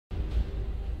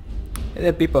Hey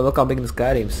there people, welcome back to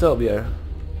Skyrim. So we are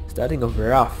starting off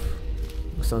rough.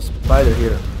 With some spider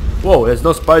here. Whoa, there's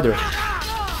no spider. I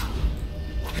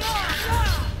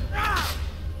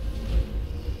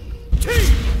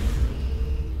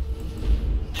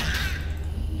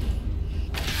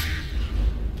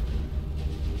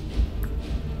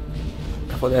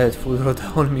thought I had full rot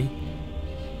on me.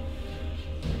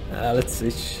 Let's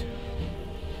switch.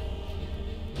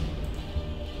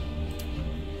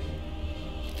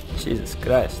 Jesus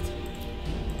Christ.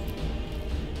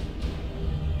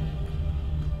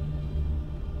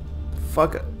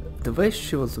 Fuck, the way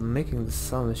she was making the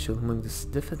sound, she was making this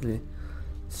definitely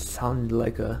sounded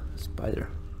like a spider.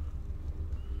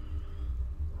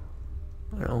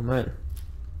 Oh man.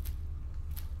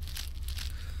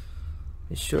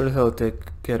 I sure as hell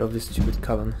take care of this stupid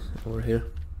coven over here.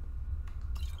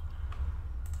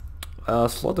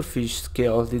 Slaughterfish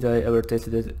scales, did I ever taste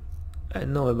it? I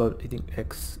know about eating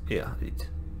eggs. Yeah, I did.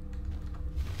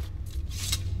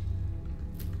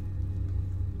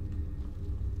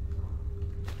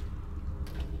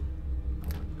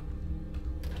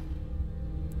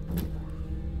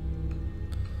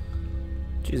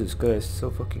 Jesus Christ, so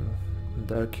fucking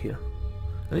dark here.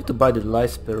 I need to buy the light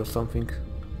spare or something.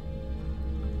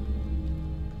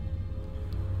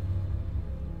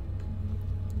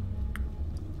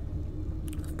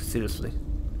 Seriously.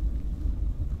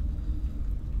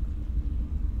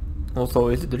 Also,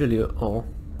 is it really oh,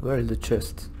 where is the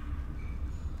chest?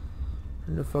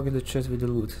 Where the fuck is the chest with the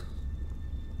loot?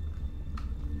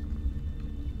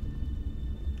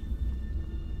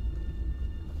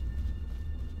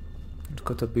 There's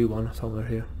gotta be one somewhere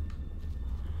here.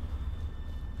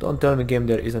 Don't tell me, game,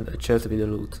 there isn't a chest with the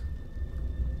loot.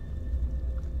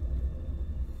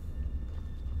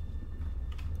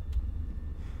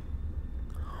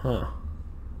 Huh.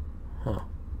 Huh.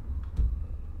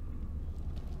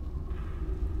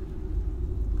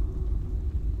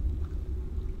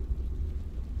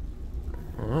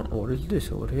 What is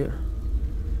this over here?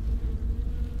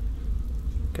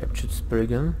 Captured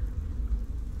Spriggan.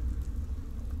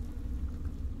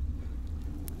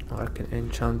 Arcane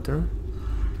Enchanter.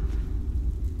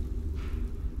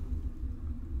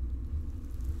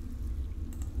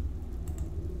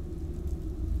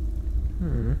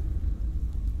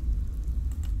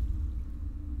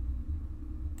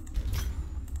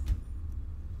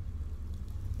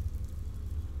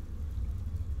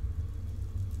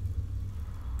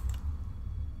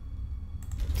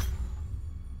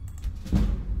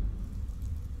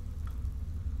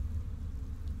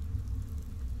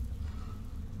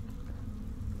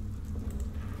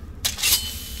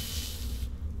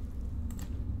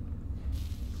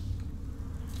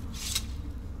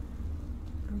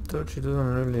 Torches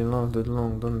doesn't really last that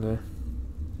long, don't they?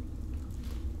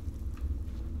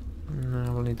 I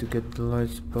will need to get the light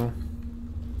spell.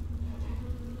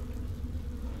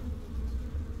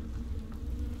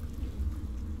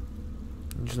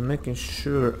 Just making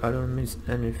sure I don't miss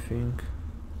anything.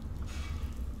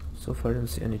 So far I don't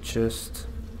see any chest.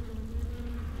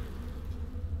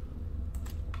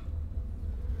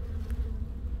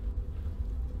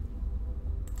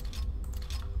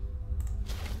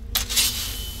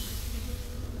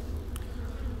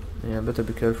 Yeah, better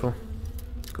be careful,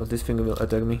 because this thing will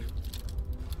attack me.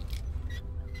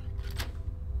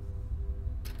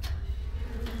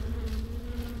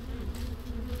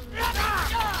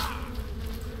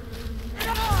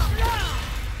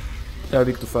 They are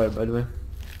weak to fire, by the way.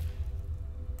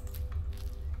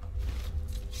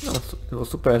 No, it was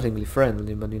surprisingly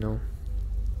friendly, but you know.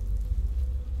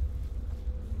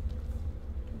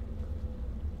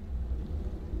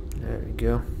 There we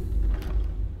go.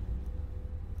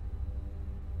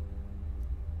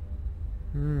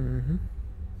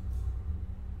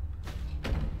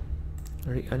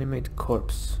 Reanimate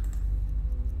corpse.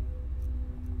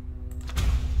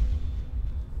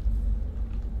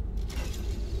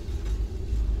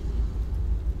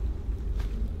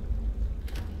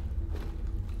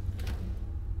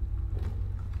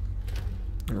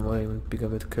 Why even pick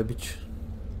up that cabbage?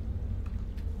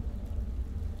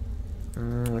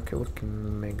 Okay, what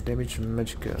can make damage?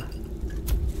 Magicka.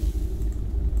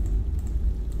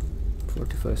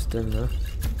 45 stamina.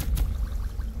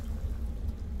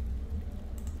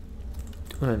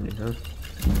 200, huh?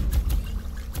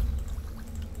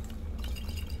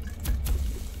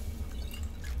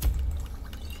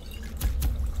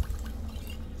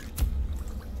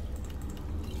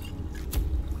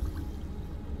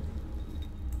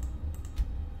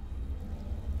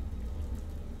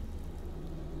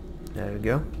 There we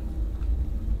go.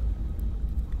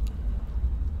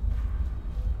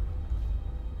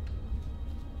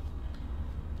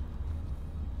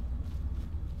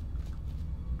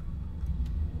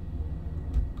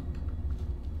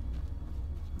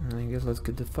 guess let's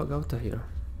get the fuck out of here.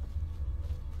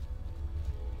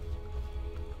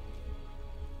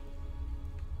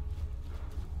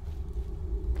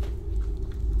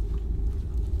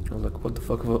 I was like, what the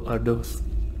fuck are those?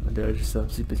 Are there just some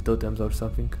simple totems or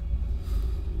something?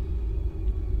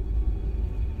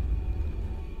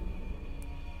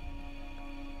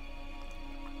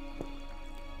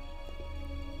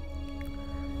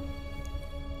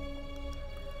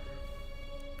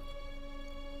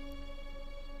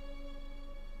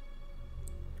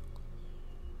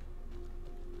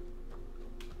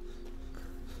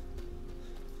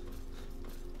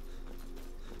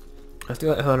 I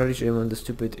still haven't reached even the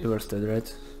stupid Everstead,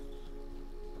 right?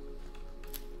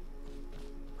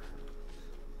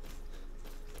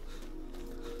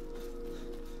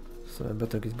 So I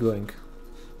better get going.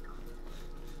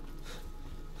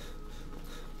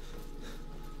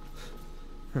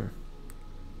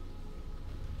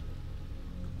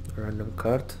 Random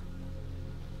card.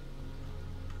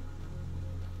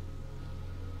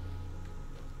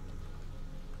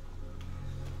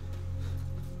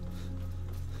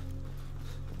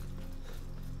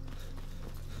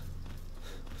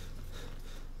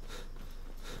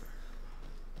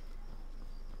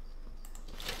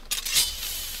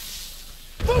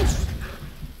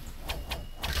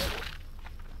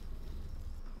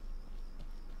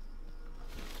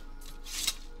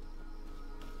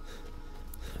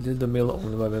 This is the mill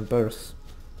owned by vampires.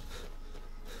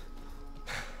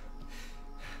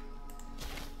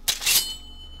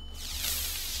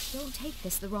 Don't take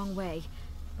this the wrong way,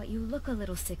 but you look a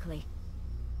little sickly.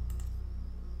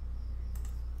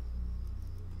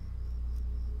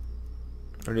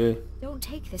 Really? Don't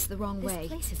take this the wrong way.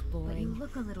 This place is boring. But you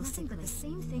look a little sickly. But the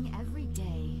same thing every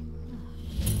day.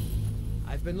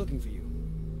 I've been looking for you.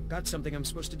 Got something I'm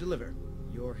supposed to deliver.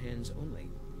 Your hands only.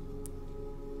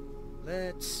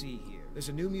 Let's see here. There's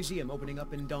a new museum opening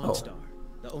up in Dawnstar.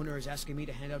 The owner is asking me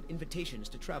to hand out invitations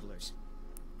to travelers.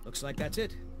 Looks like that's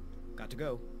it. Got to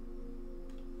go.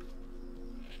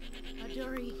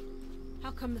 Aduri,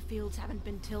 how come the fields haven't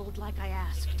been tilled like I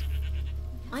asked?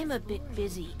 I'm a bit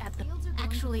busy at the...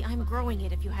 Actually, I'm growing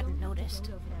it if you hadn't noticed.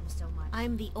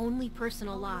 I'm the only person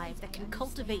alive that can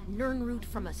cultivate Nirnroot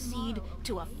from a seed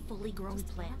to a fully grown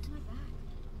plant.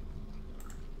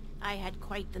 I had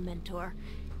quite the mentor.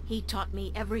 He taught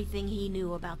me everything he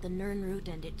knew about the Nirnroot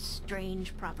and its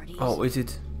strange properties. Oh, is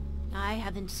it? I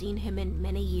haven't seen him in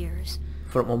many years.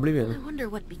 From Oblivion? I wonder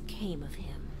what became of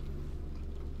him.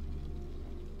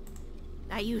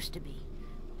 I used to be.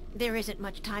 There isn't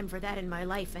much time for that in my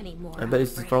life anymore. I bet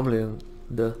it's probably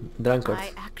the drunkard.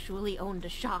 I actually owned a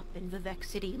shop in Vivek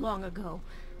City long ago,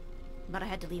 but I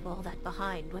had to leave all that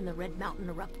behind when the Red Mountain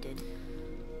erupted.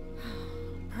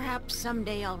 Perhaps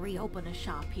someday I'll reopen a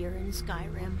shop here in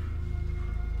Skyrim.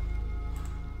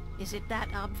 Is it that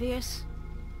obvious?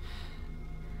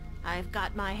 I've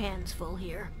got my hands full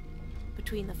here.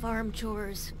 Between the farm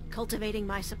chores, cultivating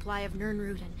my supply of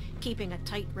Nirnroot, and keeping a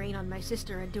tight rein on my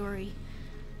sister Aduri,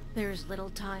 there's little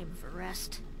time for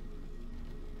rest.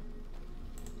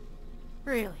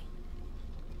 Really?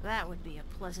 That would be a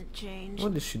pleasant change.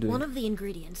 What is she doing? One of the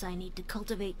ingredients I need to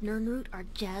cultivate Nirnroot are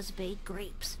Jazbay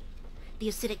grapes. The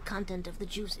acidic content of the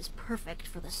juice is perfect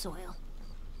for the soil.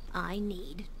 I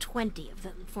need 20 of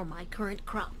them for my current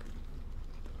crop.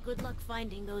 Good luck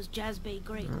finding those Jazbay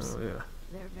grapes. Oh yeah.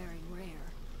 They're very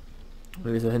rare.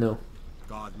 Maybe I know.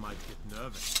 God might get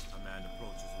nervous. A man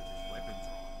approaches with his weapons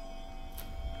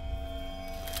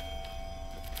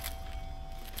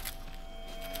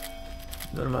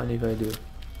on. Don't mind if I do.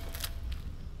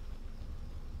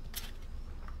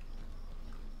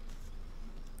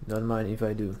 Don't mind if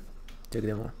I do. Take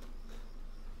them all.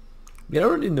 We are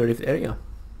already in the rift area.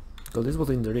 Because this was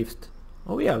in the rift.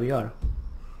 Oh yeah, we are.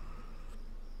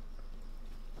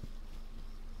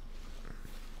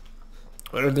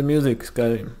 Where's the music,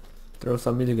 Skyrim? Throw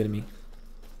some music at me.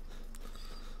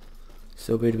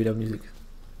 So weird without music.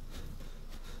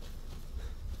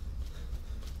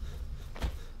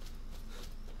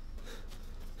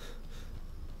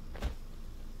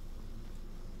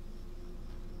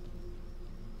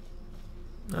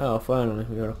 Oh, finally,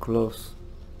 we are close.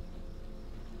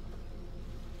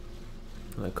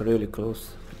 Like really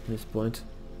close at this point.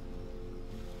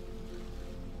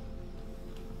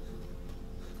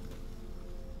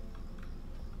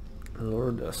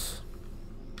 Lord us.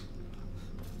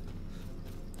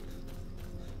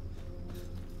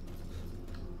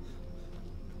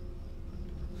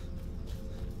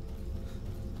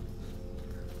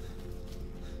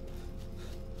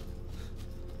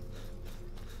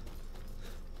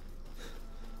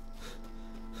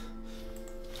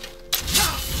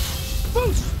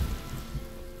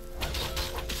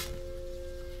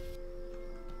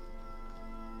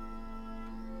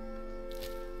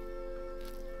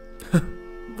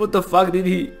 What the fuck did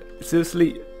he...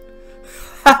 Seriously?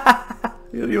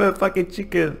 You're a fucking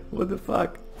chicken. What the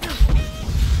fuck?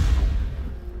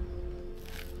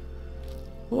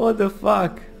 What the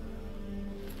fuck?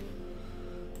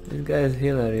 This guy is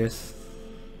hilarious.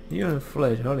 Human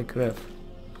flesh, holy crap.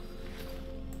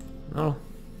 No.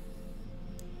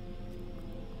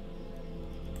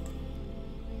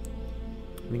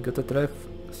 We gotta try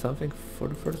something for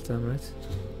the first time, right?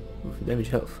 With damage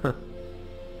health.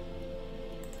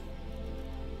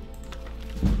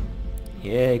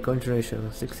 Yay,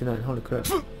 concentration 69, holy crap.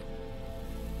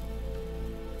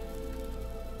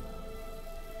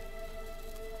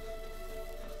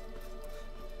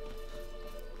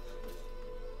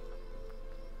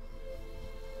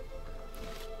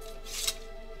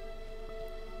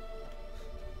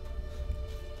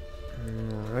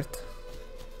 Alright.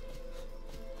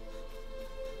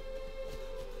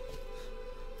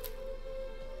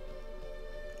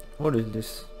 What is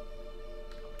this?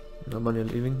 Nobody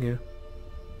living here.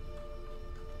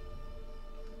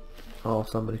 Oh,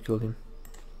 somebody killed him.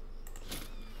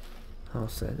 How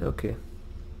sad. Okay.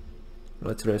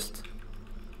 Let's rest.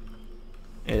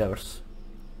 8 hours.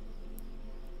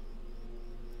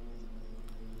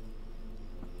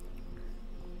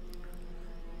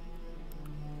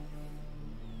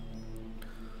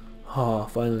 Oh,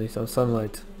 finally some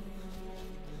sunlight.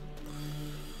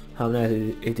 How nice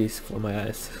it is for my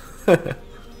eyes. The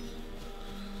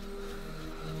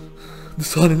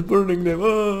sun is burning them.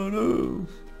 Oh no.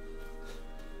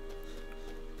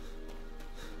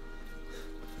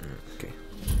 Okay.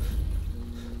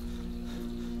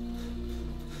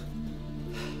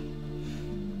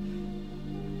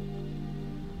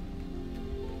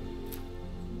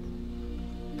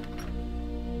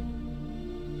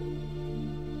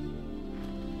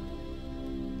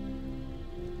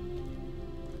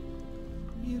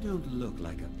 You don't look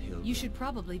like a pilgrim. You should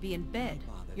probably be in bed.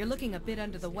 You're looking a bit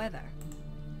under the weather.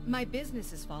 My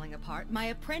business is falling apart, my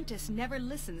apprentice never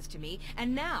listens to me,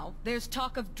 and now there's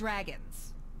talk of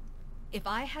dragons. If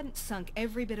I hadn't sunk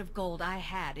every bit of gold I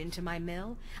had into my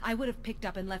mill, I would have picked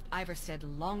up and left Iverstead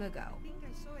long ago. I think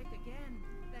I saw it again.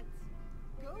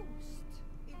 That ghost.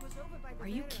 It was over by the Are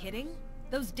you barrows. kidding?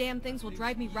 Those damn things will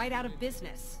drive me right out of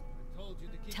business.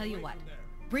 Tell you what,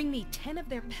 bring me 10 of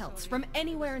their pelts from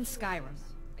anywhere in Skyrim.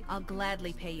 I'll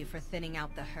gladly pay you for thinning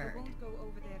out the I herd. won't go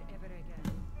over there ever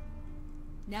again.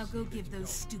 Now go give those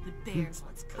stupid bears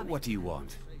what's coming. What do you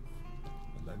want?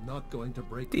 And I'm not going to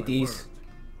break Titties. my word.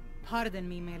 Pardon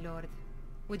me, my lord.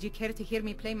 Would you care to hear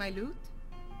me play my lute?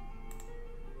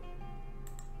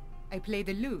 I play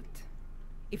the lute.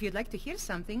 If you'd like to hear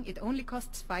something, it only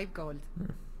costs 5 gold.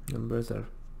 Numbers are...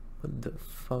 What the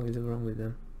fuck is wrong with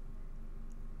them?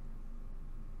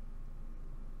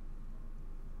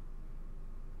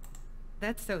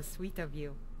 That's so sweet of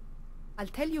you. I'll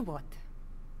tell you what.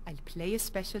 I'll play a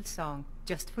special song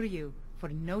just for you, for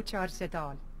no charge at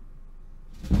all.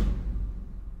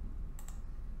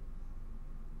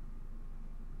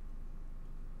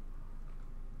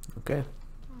 Okay.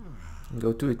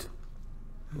 Go to it.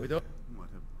 We don't. What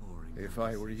a boring... If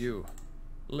I were you,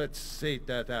 let's sate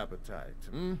that appetite,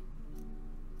 hmm?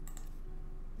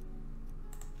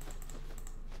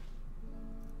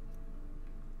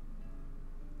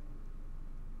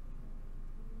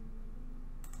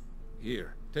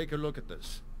 Here, take a look at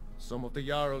this. Some of the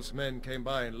Jarl's men came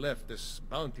by and left this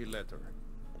bounty letter.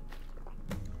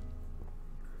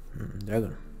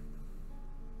 Dragon.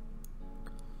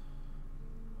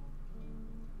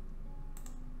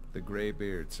 The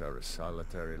Greybeards are a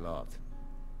solitary lot.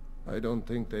 I don't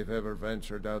think they've ever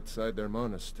ventured outside their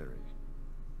monastery.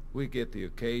 We get the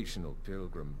occasional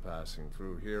pilgrim passing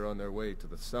through here on their way to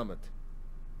the summit,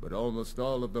 but almost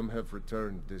all of them have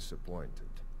returned disappointed.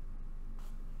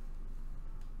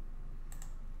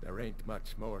 There ain't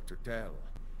much more to tell.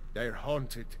 They're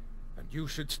haunted, and you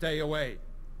should stay away.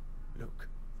 Look,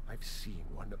 I've seen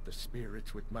one of the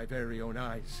spirits with my very own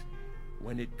eyes.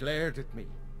 When it glared at me,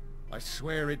 I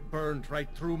swear it burned right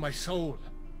through my soul.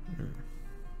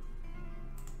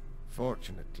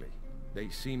 Fortunately, they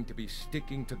seem to be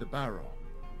sticking to the barrow.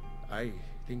 I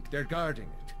think they're guarding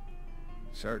it.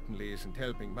 Certainly isn't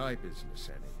helping my business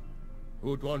any.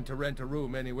 Who'd want to rent a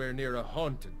room anywhere near a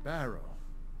haunted barrow?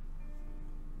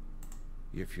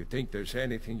 If you think there's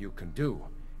anything you can do,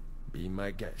 be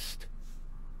my guest.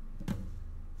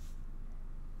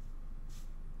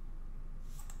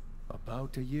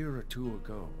 About a year or two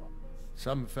ago,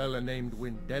 some fella named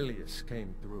Windelius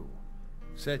came through.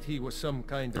 Said he was some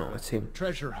kind Oh, of it's him.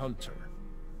 treasure hunter.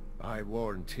 I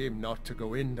warned him not to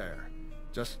go in there,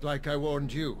 just like I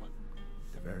warned you.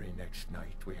 The very next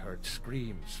night we heard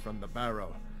screams from the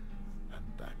barrow, and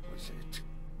And that was it.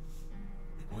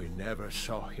 We never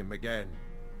saw him again.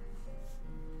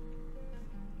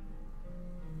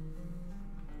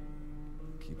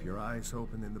 Keep your eyes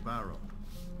open in the barrow.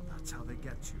 That's how they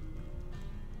get you.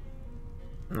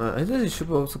 I think it's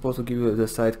supposed to give you the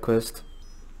side quest.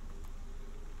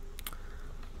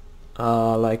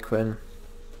 Like when,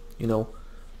 you know,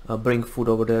 bring food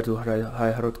over there to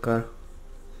High Hrothgar.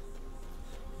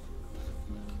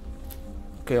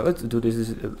 Okay, let's do this. This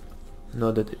is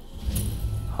not that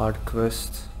hard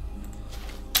quest.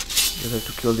 Just have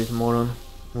to kill this moron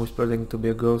who is pretending to be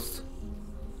a ghost.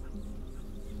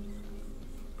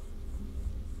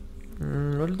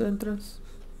 Where's the entrance?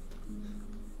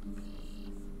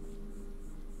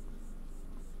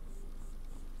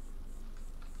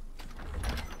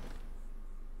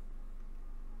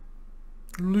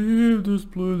 Leave this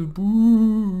place,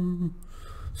 boo!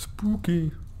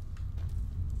 Spooky.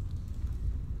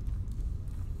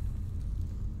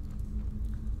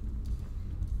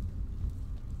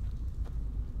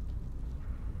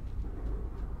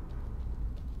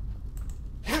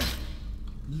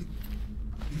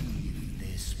 Leave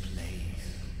this place.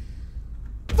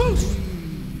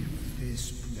 Leave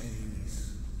this place.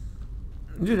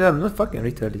 Dude, I'm not fucking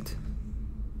retarded.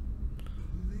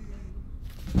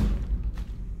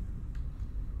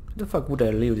 The fuck would I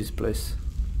leave this place?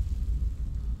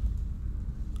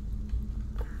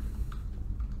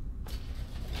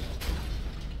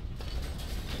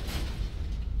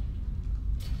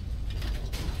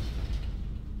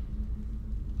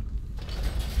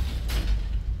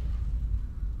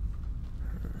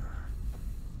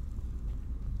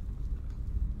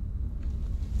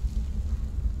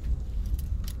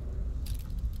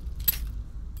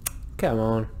 Come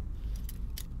on.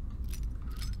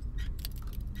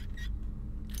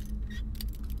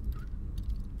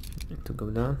 Need to go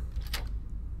down.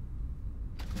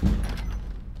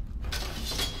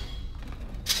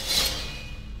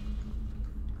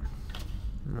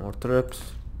 More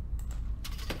traps.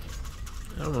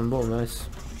 Iron ball, nice.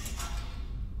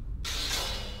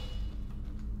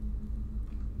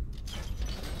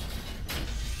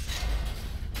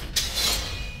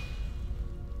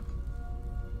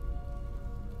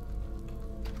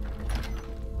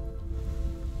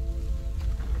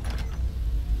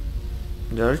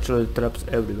 There are actually traps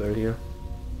everywhere here.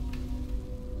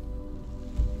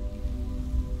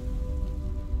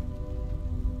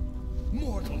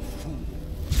 Mortal fool.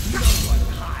 No one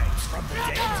hides from the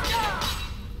dead.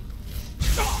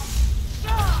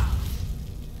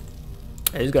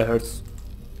 Hey, this guy hurts.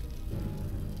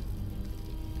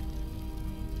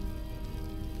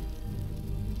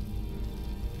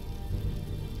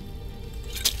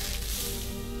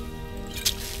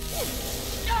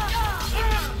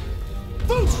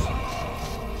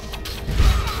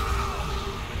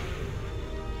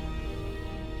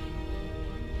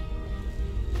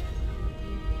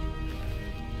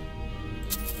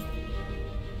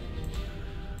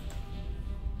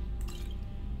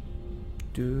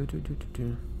 Do.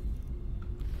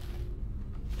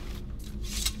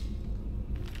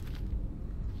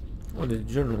 Oh, the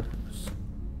journal is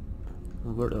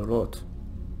worth a lot.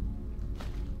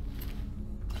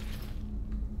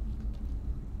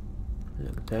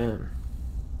 Like damn.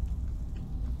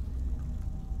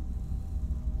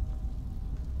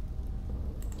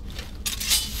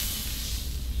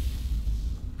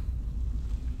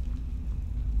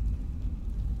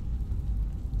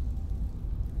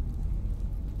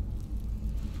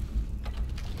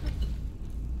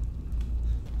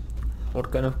 What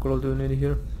kind of coal do you need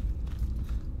here?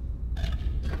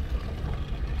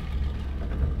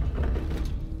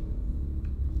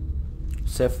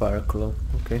 Sapphire claw,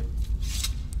 okay.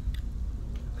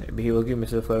 Maybe he will give me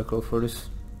sapphire claw for this.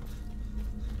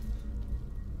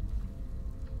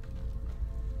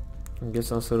 And get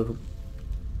some sort of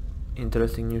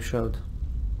interesting new shout.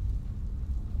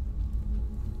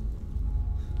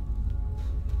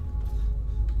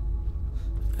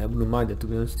 I wouldn't mind that, to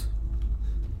be honest.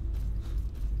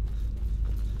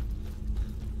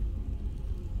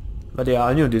 But yeah,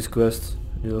 I knew this quest.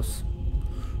 It was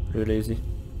really easy.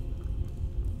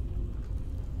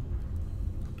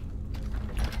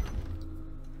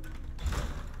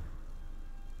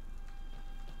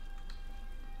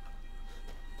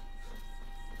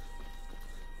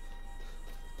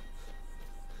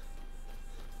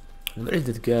 Where is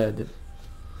that guy that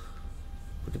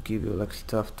would give you like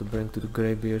stuff to bring to the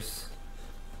Greybeards?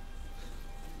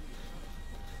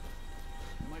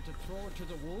 Am I to throw it to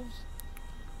the wolves?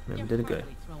 Maybe that guy.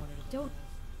 Don't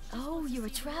Oh, you're a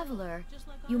traveler.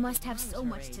 You must have so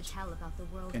much to tell about the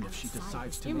world. And if she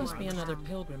decides to You make must be another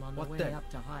pilgrim on the What way then? up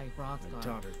to High Hrothgar.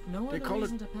 taught her. No They other call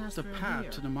reason it to pass the through path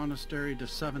here. to the monastery to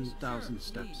 7,000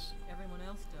 steps. Everyone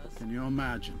else does. Can you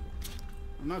imagine?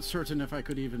 I'm not certain if I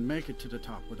could even make it to the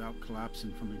top without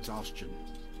collapsing from exhaustion.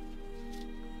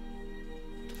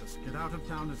 Just get out of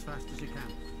town as fast as you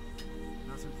can.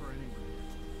 Nothing for anyone.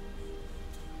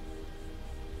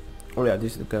 Oh yeah,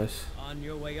 this is the guys. On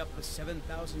your way up the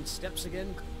 7,000 steps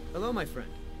again? Hello, my friend.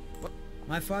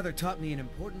 My father taught me an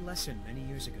important lesson many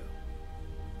years ago.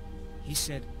 He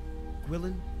said,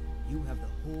 Gwilyn, you have the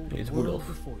whole It's world Rudolph.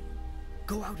 before you.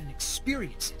 Go out and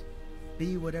experience it.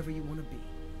 Be whatever you want to be.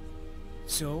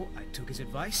 So I took his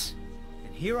advice,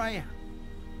 and here I am.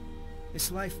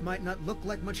 This life might not look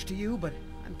like much to you, but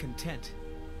I'm content.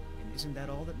 And isn't that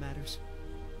all that matters?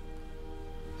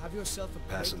 Have yourself a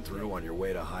Passing great through day. on your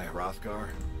way to High Hrothgar?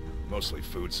 Mostly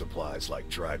food supplies like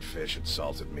dried fish and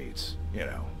salted meats. You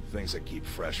know, things that keep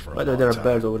fresh for a By the way, long there are time.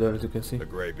 bears over there, as you can see. The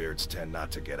Greybeards tend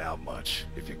not to get out much,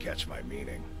 if you catch my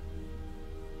meaning.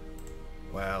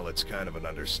 Well, it's kind of an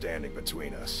understanding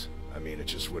between us. I mean, it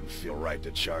just wouldn't feel right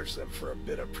to charge them for a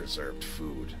bit of preserved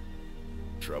food.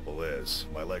 Trouble is,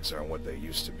 my legs aren't what they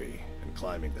used to be, and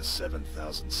climbing the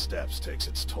 7,000 steps takes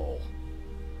its toll.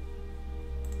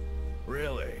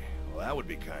 Really? Well, that would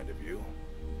be kind of you.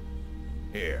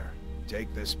 Here,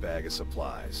 take this bag of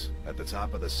supplies. At the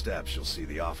top of the steps, you'll see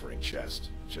the offering chest.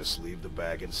 Just leave the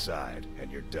bag inside,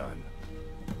 and you're done.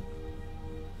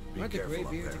 Be Aren't the careful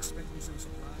up Greybeards there. expecting some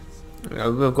supplies? Yeah,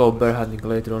 we'll go bear hunting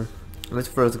later on. Let's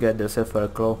first get the sapphire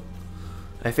claw.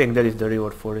 I think that is the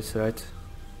reward for this, right?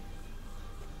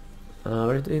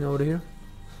 Where is it in over here?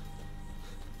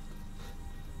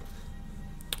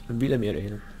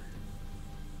 Bilemir.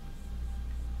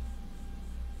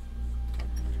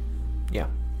 Yeah.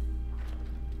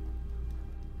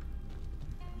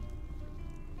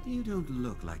 You don't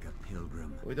look like a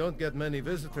pilgrim. We don't get many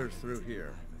visitors through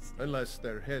here, unless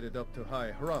they're headed up to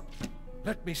High Hrothgar.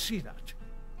 Let me see that.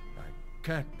 I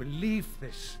can't believe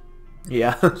this.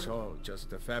 Yeah. It's all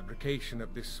just a fabrication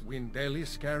of this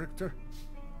Windelius character.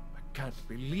 I can't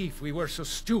believe we were so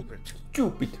stupid.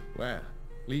 Stupid. Well,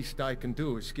 least I can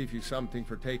do is give you something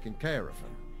for taking care of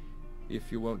him.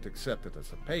 If you won't accept it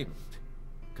as a payment,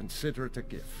 consider it a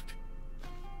gift.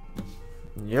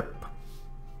 Yep.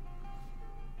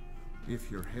 If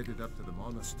you're headed up to the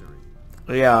monastery,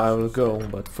 Yeah, I will go,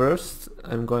 but first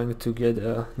I'm going to get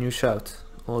a new shout.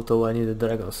 Although I need a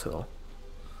dragon soul.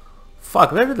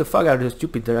 Fuck, where the fuck are those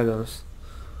stupid dragons?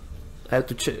 I have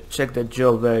to check that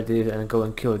job where it is and go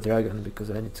and kill a dragon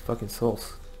because I need fucking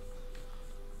souls.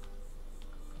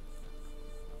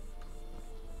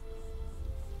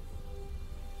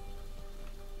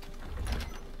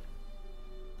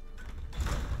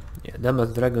 Yeah, damn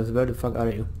it, dragons, where the fuck are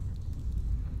you?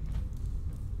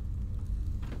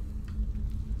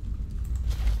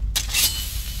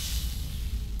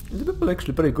 The people are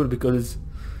actually pretty good because it's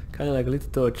kind of like a little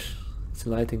torch. It's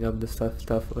lighting up the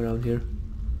stuff around here.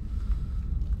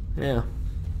 Yeah.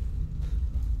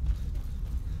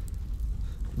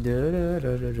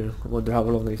 I wonder how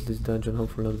long is this dungeon.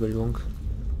 Hopefully not very long.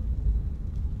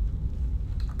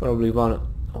 Probably 1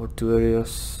 or 2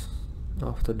 areas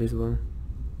after this one.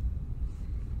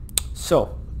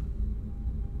 So.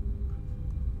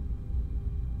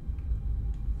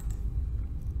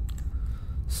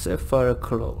 Sapphire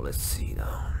Claw, let's see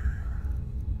now.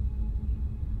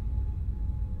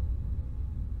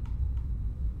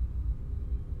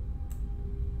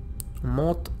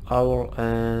 Moth, owl,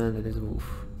 and it is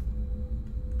wolf.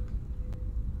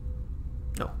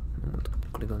 No, I want to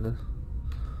click on that.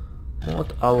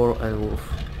 Moth, owl, and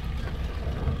wolf.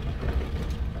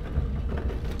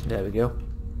 There we go.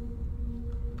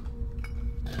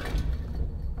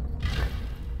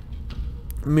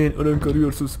 Man, Urankar,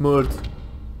 you're so smart.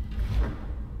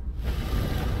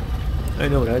 I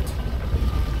know, right?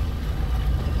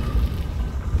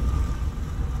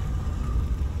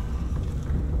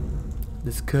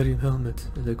 The Skyrim helmet,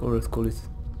 as I always call it.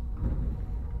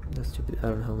 The stupid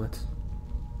iron helmet.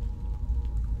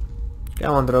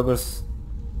 Come on, Drogos.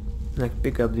 Like,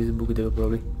 pick up this book, they will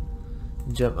probably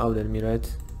jump out at me,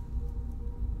 right?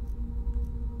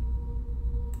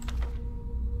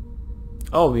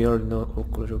 Oh, we already know. Oh,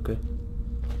 cool, okay.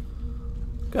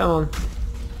 Come on.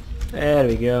 There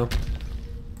we go.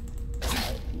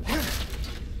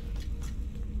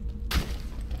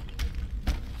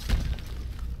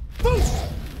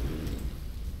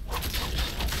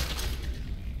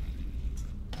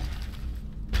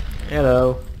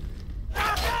 Hello.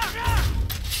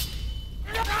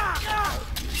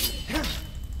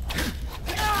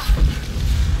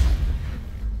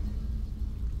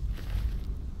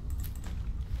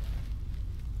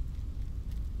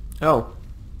 Oh.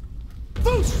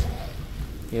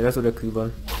 Yeah, that's what I click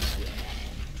on.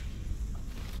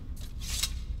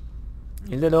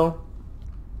 In the door.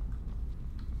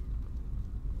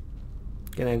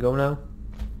 Can I go now?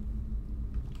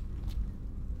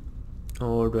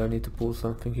 Or do I need to pull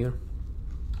something here?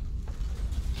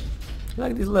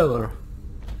 Like this lever,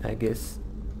 I guess.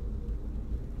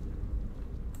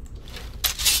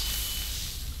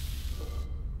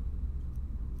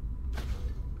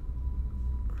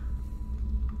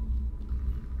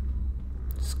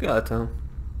 Skeleton.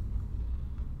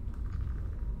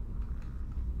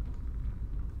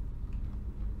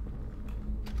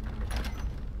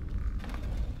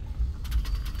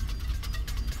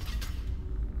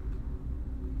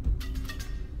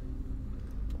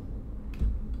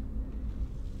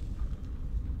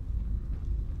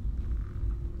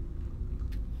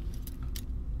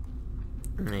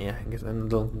 Yeah, I guess I'm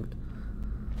the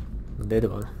dead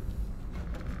one.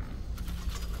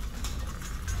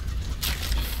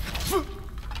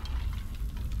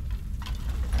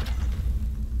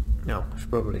 No, I should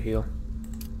probably heal.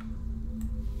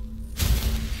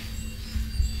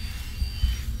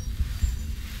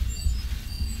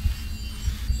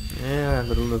 Yeah, I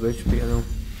got a lot of HP, I know.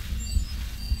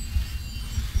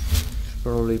 Should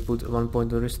probably put 1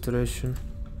 point of restoration.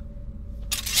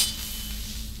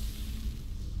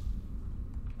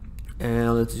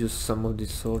 And let's use some of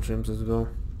these soul gems as well.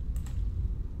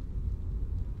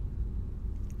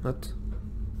 What?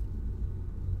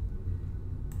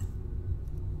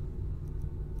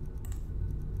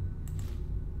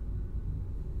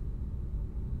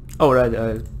 Oh right,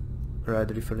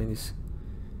 right, refilling is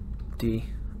D.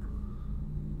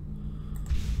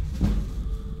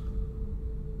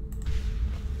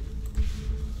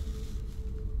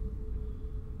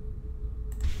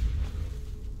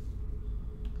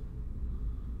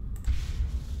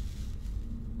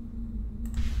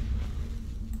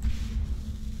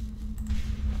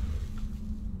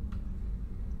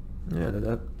 Yeah,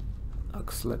 that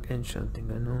looks like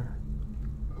enchanting, I know.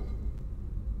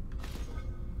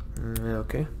 Yeah,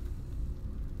 okay.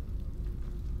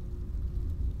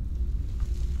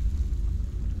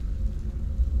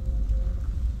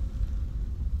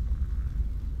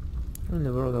 In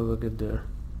the world I will get there.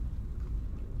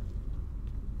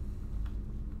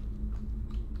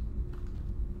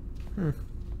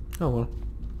 Oh well.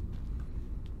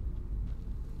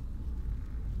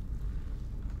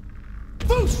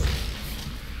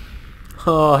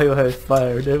 Oh, you have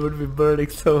fire. That would be burning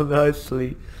so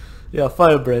nicely. Yeah,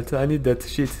 fire breath. I need that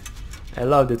shit. I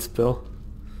love that spell.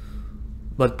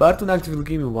 But part 1 actually will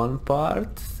give me 1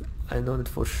 part. I know that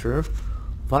for sure.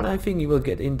 One I think you will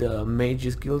get in the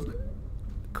Mages Guild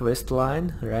quest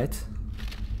line, right?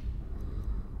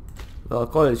 Well,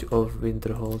 College of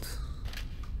Winterhold.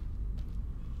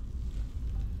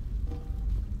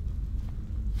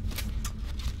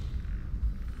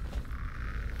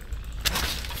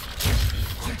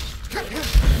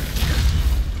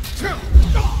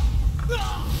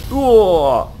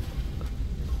 Whoa!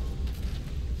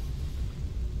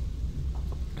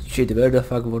 Shit, where the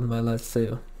fuck was my last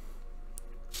save?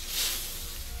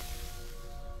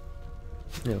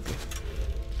 Yeah, okay.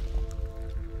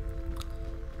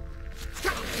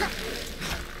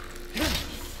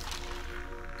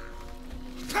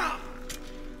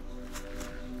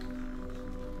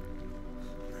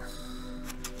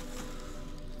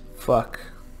 Fuck.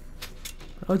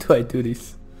 How do I do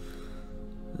this?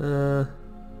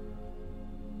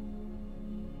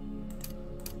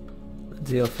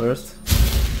 Deal first.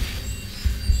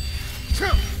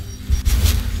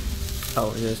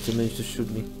 Oh, he has managed to shoot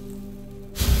me.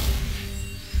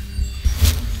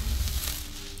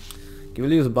 Okay,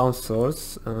 we'll use bounce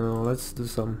swords. Let's do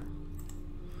some.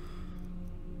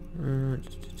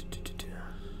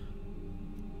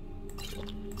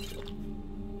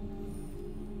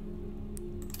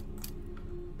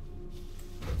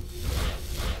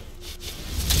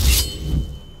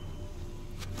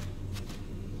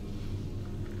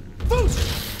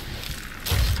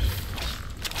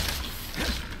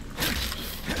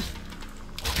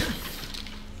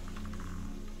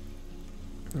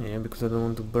 Yeah, because I don't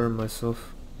want to burn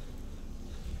myself.